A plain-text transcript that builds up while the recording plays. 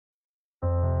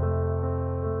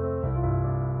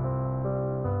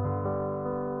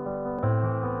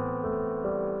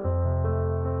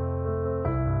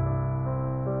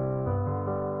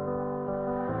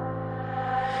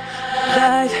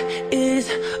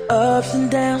is ups and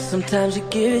downs. Sometimes you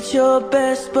give it your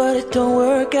best, but it don't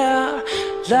work out.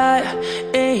 Life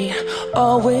ain't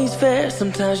always fair.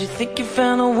 Sometimes you think you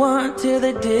found the one till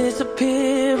they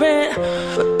disappear. But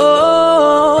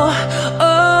oh,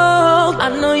 I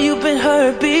know you've been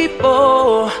hurt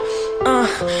before.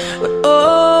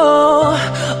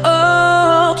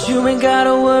 But you ain't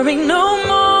gotta worry no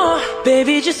more.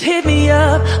 Baby, just hit me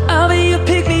up, I'll be your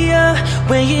pick-me-up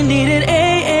when you need an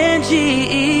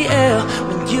ANGEL.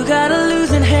 When you got a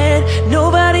losing hand,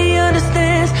 nobody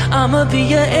understands, I'ma be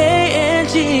your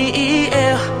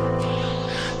ANGEL.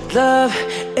 Love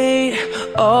ain't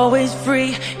always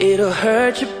free. It'll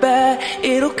hurt you bad,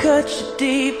 it'll cut you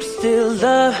deep. Still,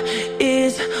 love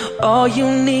is all you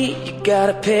need. You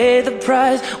gotta pay the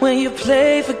price when you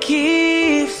play for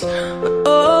keeps. But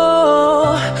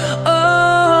oh,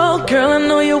 girl, I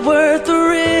know you're worth the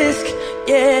risk,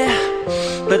 yeah.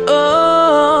 But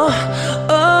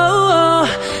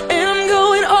and I'm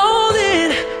going all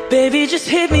in. Baby, just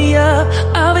hit me up,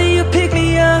 I'll be your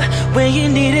pick-me-up when you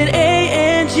need an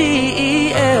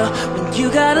ANGEL. When you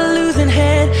got a losing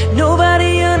hand,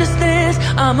 nobody understands,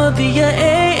 I'ma be your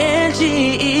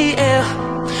ANGEL.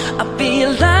 I'll be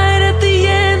your light at the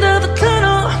end of the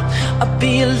tunnel. I'll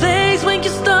be your legs when you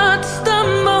start to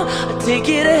stumble. I'll take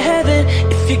you to heaven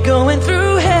if you're going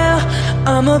through hell.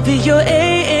 I'ma be your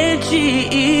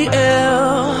ANGEL.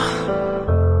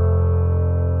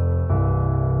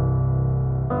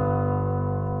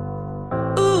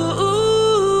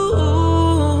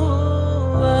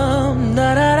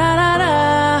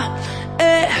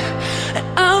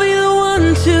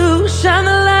 Shine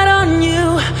the light on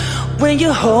you when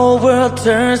your whole world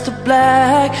turns to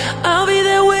black. I'll be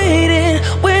there waiting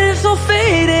when it's all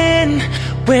fading,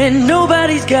 when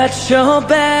nobody's got your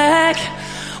back.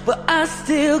 Well, I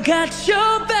still got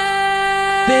your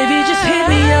back. Baby, just hit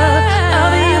me up,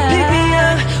 I'll be your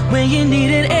pick-me-up when you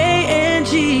need an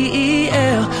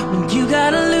ANGEL. When you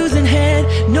got a losing hand,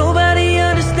 nobody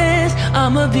understands,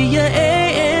 I'ma be your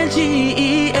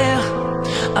ANGEL.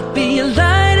 I'll be your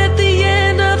light at the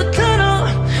end of the tunnel.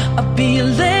 I'll be your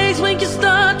legs when you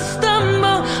start to stumble.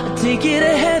 I'll take you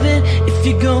to heaven if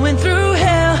you're going through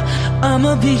hell.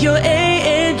 I'ma be your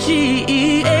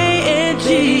ANGEL.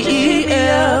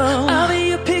 I'll be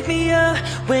your pick-me-up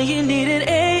when you need an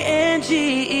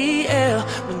ANGEL.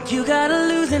 When you got a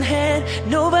losing hand,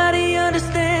 nobody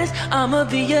understands, I'ma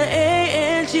be your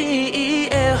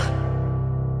ANGEL.